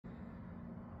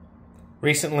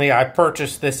Recently, I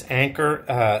purchased this Anker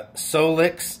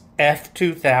Solix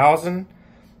F2000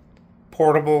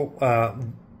 portable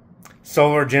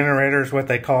solar generator is what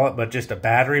they call it, but just a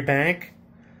battery bank.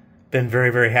 Been very,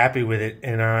 very happy with it.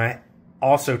 And I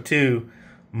also, too,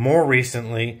 more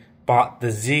recently, bought the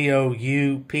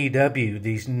ZOUPW,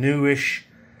 these newish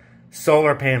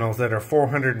solar panels that are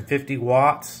 450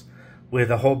 watts with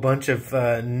a whole bunch of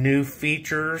new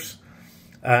features.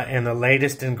 And the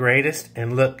latest and greatest.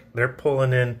 And look, they're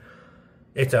pulling in,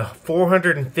 it's a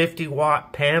 450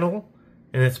 watt panel,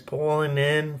 and it's pulling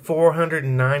in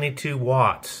 492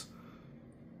 watts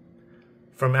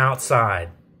from outside.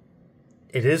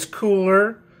 It is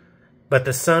cooler, but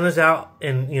the sun is out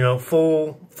in, you know,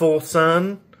 full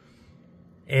sun,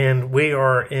 and we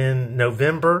are in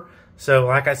November. So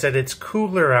like I said, it's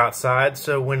cooler outside.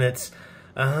 So when it's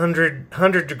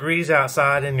 100 degrees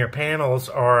outside and your panels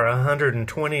are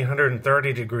 120,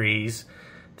 130 degrees,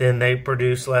 then they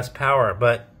produce less power.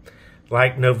 But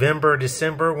like November,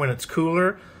 December, when it's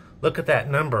cooler, look at that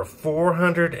number,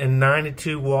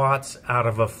 492 watts out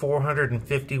of a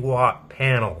 450 watt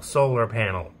panel, solar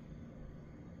panel.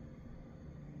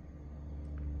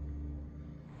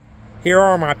 Here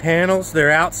are my panels.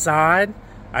 They're outside.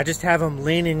 I just have them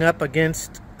leaning up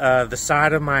against the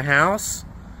side of my house.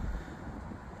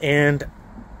 And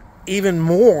even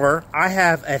more, I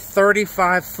have a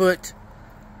 35-foot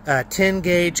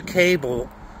 10-gauge cable.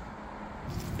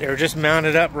 They're just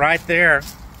mounted up right there.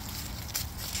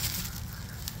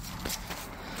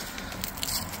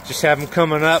 Just have them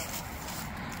coming up.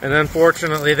 And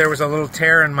unfortunately, there was a little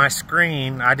tear in my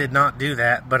screen. I did not do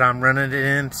that, but I'm running it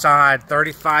inside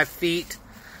 35 feet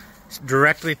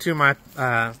directly to my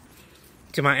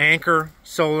Anker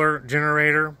solar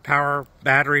generator power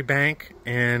battery bank,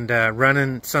 and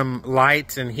running some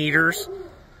lights and heaters.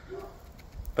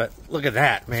 But look at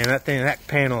that, man. That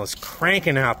panel is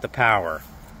cranking out the power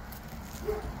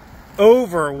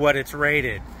over what it's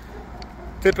rated.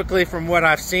 Typically, from what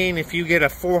I've seen, if you get a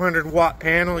 400 watt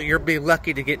panel, you'll be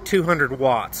lucky to get 200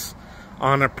 watts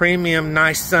on a premium,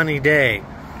 nice sunny day.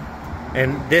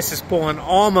 And this is pulling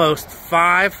almost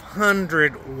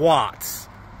 500 watts.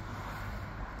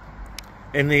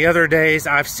 In the other days,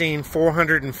 I've seen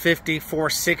 450,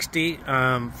 460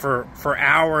 for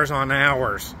hours on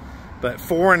hours. But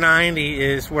 490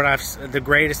 is the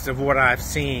greatest of what I've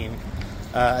seen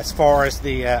as far as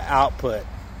the output.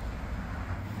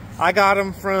 I got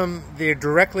them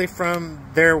directly from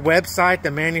their website,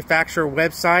 the manufacturer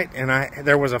website, and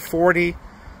there was a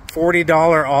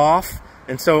 $40 off.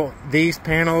 And so these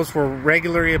panels were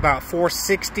regularly about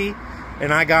 $460.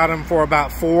 And I got them for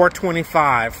about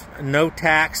 $425, no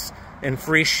tax and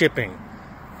free shipping.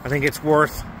 I think it's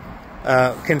worth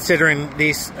considering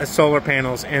these solar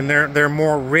panels, and they're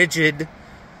more rigid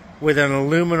with an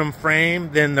aluminum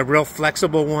frame than the real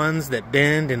flexible ones that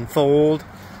bend and fold.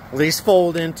 These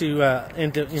fold into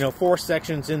you know, 4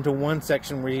 sections into one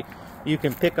section where you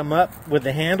can pick them up with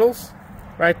the handles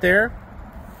right there.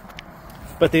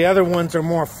 But the other ones are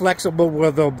more flexible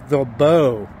where they'll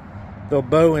bow. They'll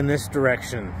bow in this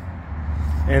direction,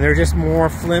 and they're just more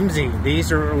flimsy.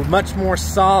 These are much more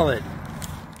solid.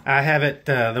 I have it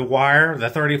the wire, the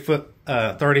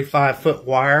 35-foot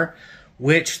wire,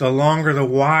 which the longer the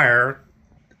wire,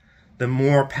 the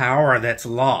more power that's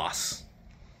lost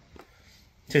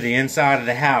to the inside of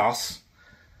the house.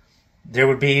 There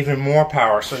would be even more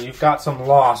power, so you've got some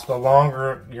loss. The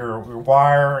longer your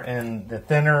wire and the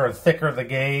thinner or thicker the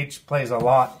gauge plays a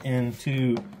lot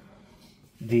into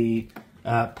the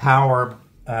power,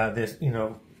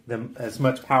 as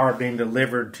much power being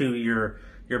delivered to your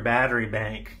battery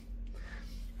bank.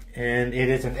 And it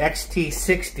is an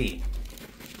XT60.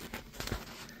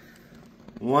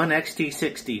 One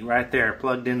XT60 right there,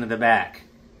 plugged into the back.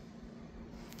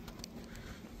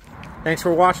 Thanks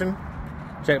for watching.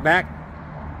 Check back.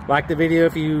 Like the video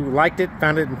if you liked it,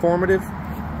 found it informative.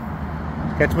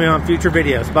 Catch me on future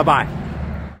videos. Bye-bye.